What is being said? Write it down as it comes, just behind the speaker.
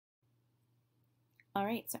All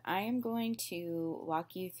right, so I am going to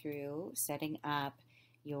walk you through setting up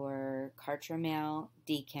your Kartramail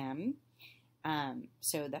DKIM.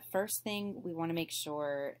 So the first thing we want to make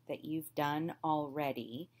sure that you've done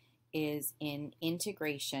already is in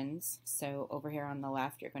integrations. So over here on the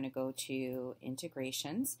left, you're going to go to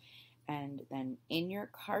integrations, and then in your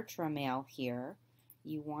Kartramail here,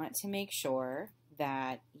 you want to make sure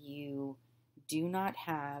that you do not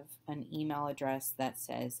have an email address that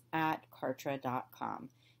says @kartra.com.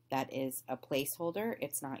 That is a placeholder.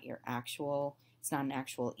 It's not your actual, it's not an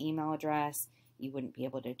actual email address. You wouldn't be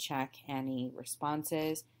able to check any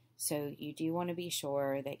responses. So you do want to be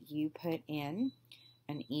sure that you put in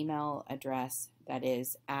an email address that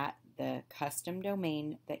is at the custom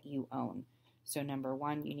domain that you own. So number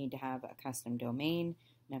one, you need to have a custom domain.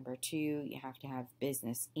 Number two, you have to have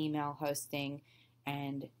business email hosting.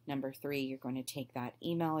 And number three, you're going to take that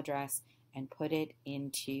email address and put it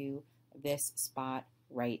into this spot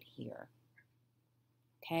right here.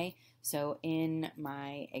 Okay, so in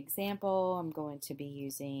my example, I'm going to be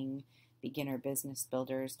using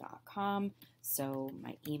beginnerbusinessbuilders.com. So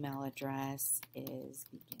my email address is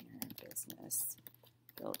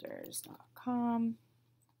beginnerbusinessbuilders.com.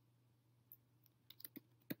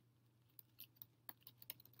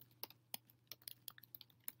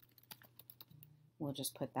 We'll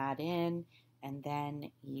just put that in, and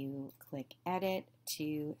then you click Edit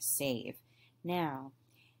to save. Now,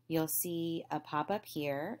 you'll see a pop-up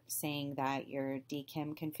here saying that your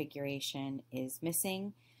DKIM configuration is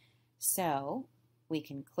missing. So we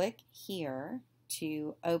can click here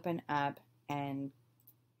to open up and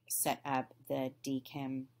set up the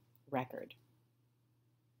DKIM record.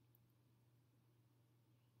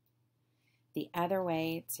 The other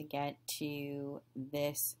way to get to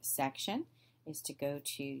this section is to go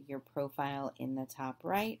to your profile in the top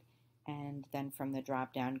right, and then from the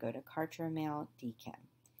drop down go to Kartramail DKIM.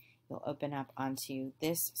 You'll open up onto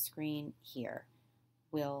this screen here.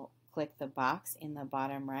 We'll click the box in the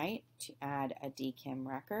bottom right to add a DKIM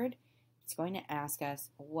record. It's going to ask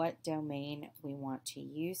us what domain we want to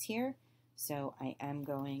use here. So I am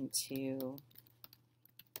going to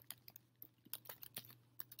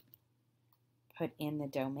put in the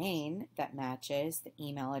domain that matches the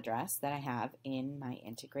email address that I have in my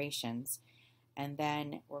integrations. And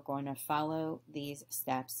then we're going to follow these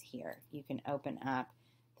steps here. You can open up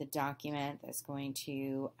the document that's going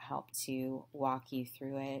to help to walk you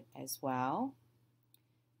through it as well.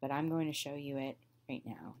 But I'm going to show you it right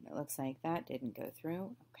now. It looks like that didn't go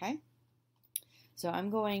through. Okay. So I'm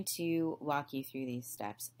going to walk you through these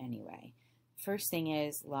steps anyway. First thing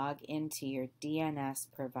is log into your DNS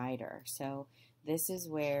provider. So this is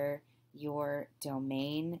where your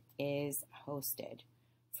domain is hosted.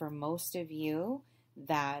 For most of you,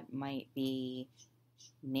 that might be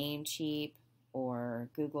Namecheap or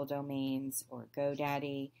Google Domains or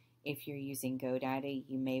GoDaddy. If you're using GoDaddy,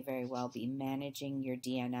 you may very well be managing your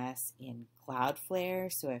DNS in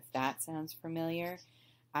Cloudflare. So if that sounds familiar,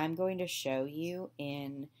 I'm going to show you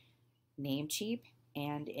in Namecheap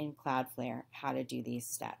and in Cloudflare how to do these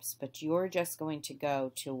steps. But you're just going to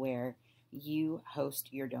go to where you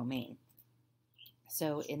host your domain.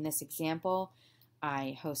 So in this example,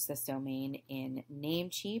 I host this domain in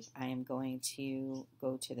Namecheap. I am going to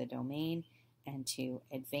go to the domain and to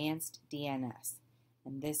Advanced DNS.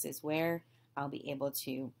 And this is where I'll be able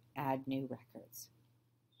to add new records.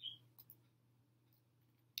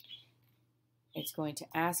 It's going to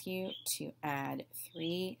ask you to add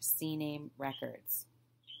 3 CNAME records.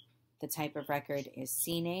 The type of record is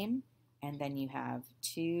CNAME, and then you have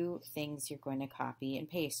 2 things you're going to copy and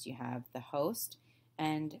paste. You have the host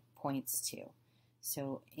and points to.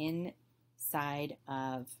 So inside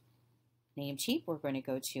of Namecheap, we're going to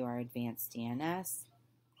go to our Advanced DNS,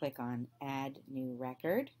 click on Add New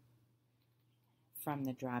Record. From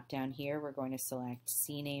the drop down here, we're going to select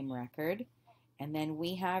CNAME record, and then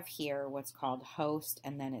we have here what's called host,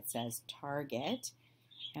 and then it says target,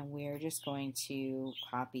 and we're just going to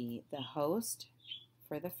copy the host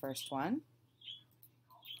for the first one,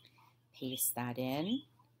 paste that in,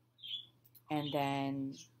 and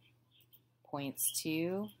then points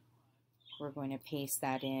to, we're going to paste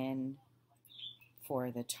that in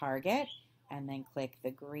for the target, and then click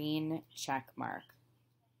the green check mark.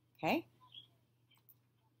 Okay?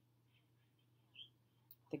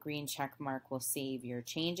 The green check mark will save your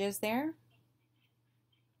changes there.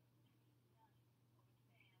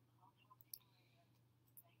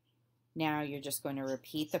 Now you're just going to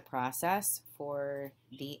repeat the process for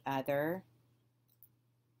the other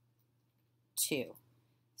 2.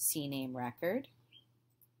 CNAME record,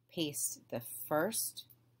 paste the first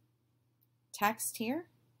text here,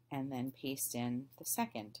 and then paste in the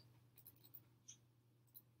second.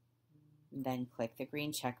 And then click the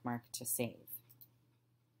green check mark to save.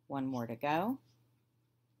 One more to go.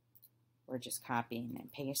 We're just copying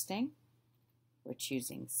and pasting. We're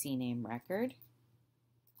choosing CNAME record.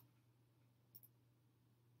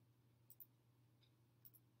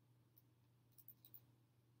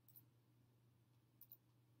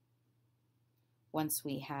 Once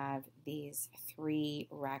we have these 3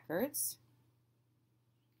 records,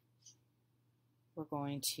 we're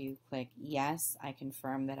going to click yes, I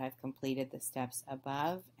confirm that I've completed the steps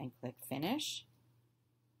above, and click finish.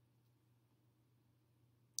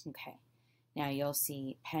 Okay, now you'll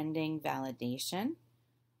see pending validation.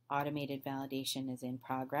 Automated validation is in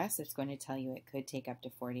progress. It's going to tell you it could take up to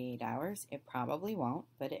 48 hours. It probably won't,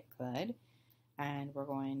 but it could. And we're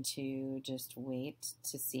going to just wait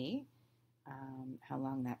to see how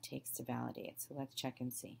long that takes to validate. So let's check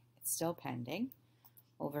and see. It's still pending.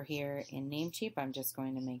 Over here in Namecheap, I'm just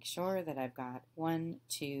going to make sure that I've got 1,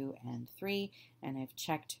 2, and 3, and I've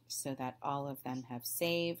checked so that all of them have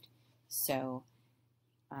saved. So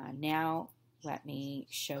now let me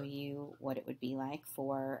show you what it would be like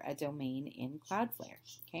for a domain in Cloudflare.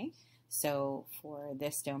 Okay, so for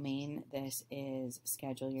this domain, this is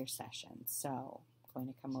schedule your session. So I'm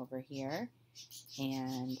going to come over here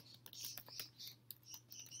and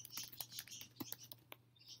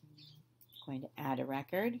going to add a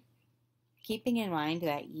record, keeping in mind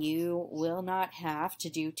that you will not have to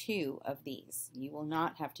do 2 of these. You will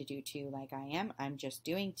not have to do 2 like I am. I'm just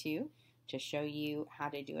doing 2 to show you how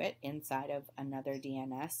to do it inside of another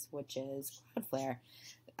DNS, which is Cloudflare,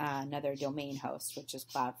 another domain host, which is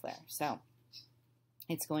Cloudflare. So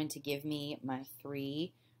it's going to give me my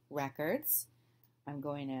 3 records. I'm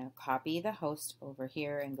going to copy the host over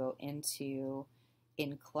here and go into,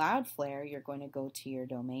 in Cloudflare, you're going to go to your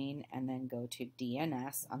domain and then go to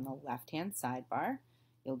DNS on the left-hand sidebar.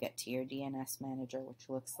 You'll get to your DNS manager, which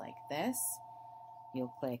looks like this.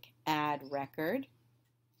 You'll click Add Record.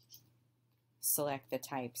 Select the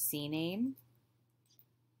type CNAME.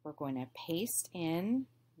 We're going to paste in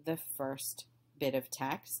the first bit of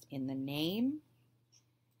text in the name.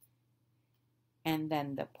 And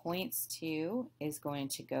then the points to is going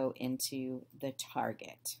to go into the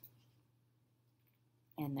target.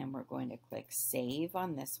 And then we're going to click Save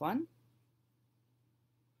on this one.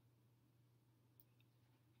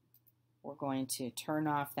 We're going to turn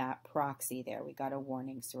off that proxy there. We got a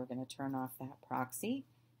warning, so we're going to turn off that proxy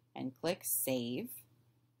and click Save.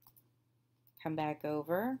 Come back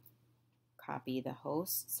over, copy the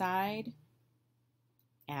host side,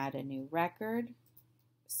 add a new record,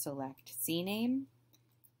 select CNAME.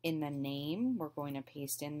 In the name, we're going to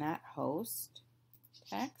paste in that host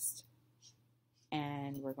text,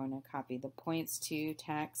 and we're going to copy the points to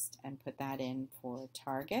text and put that in for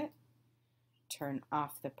target. Turn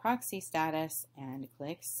off the proxy status and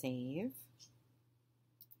click Save.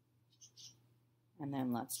 And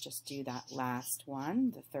then let's just do that last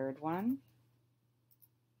one, the third one.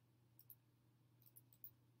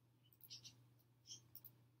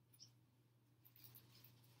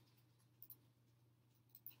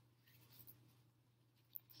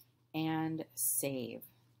 And save.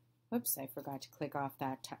 Whoops, I forgot to click off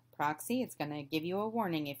that proxy. It's going to give you a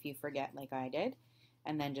warning if you forget like I did.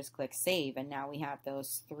 And then just click Save. And now we have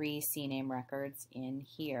those 3 CNAME records in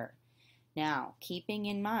here. Now, keeping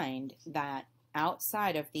in mind that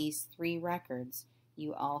outside of these 3 records,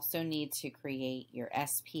 you also need to create your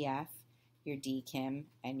SPF, your DKIM,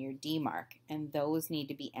 and your DMARC. And those need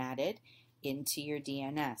to be added into your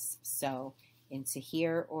DNS. So into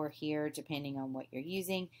here or here, depending on what you're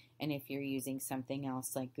using. And if you're using something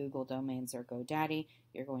else like Google Domains or GoDaddy,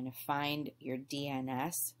 you're going to find your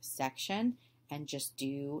DNS section and just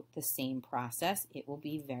do the same process. It will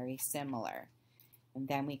be very similar. And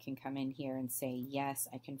then we can come in here and say, yes,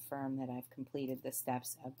 I confirm that I've completed the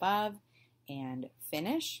steps above, and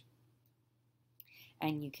finish.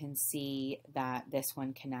 And you can see that this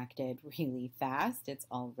one connected really fast. It's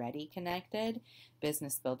already connected.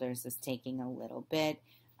 Business Builders is taking a little bit,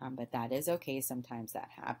 but that is okay. Sometimes that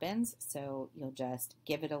happens. So you'll just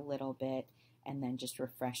give it a little bit and then just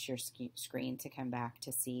refresh your screen to come back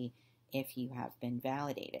to see if you have been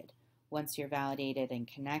validated. Once you're validated and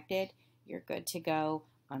connected, you're good to go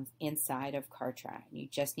on inside of Kartramail. You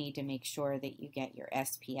just need to make sure that you get your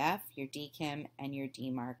SPF, your DKIM, and your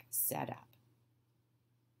DMARC set up.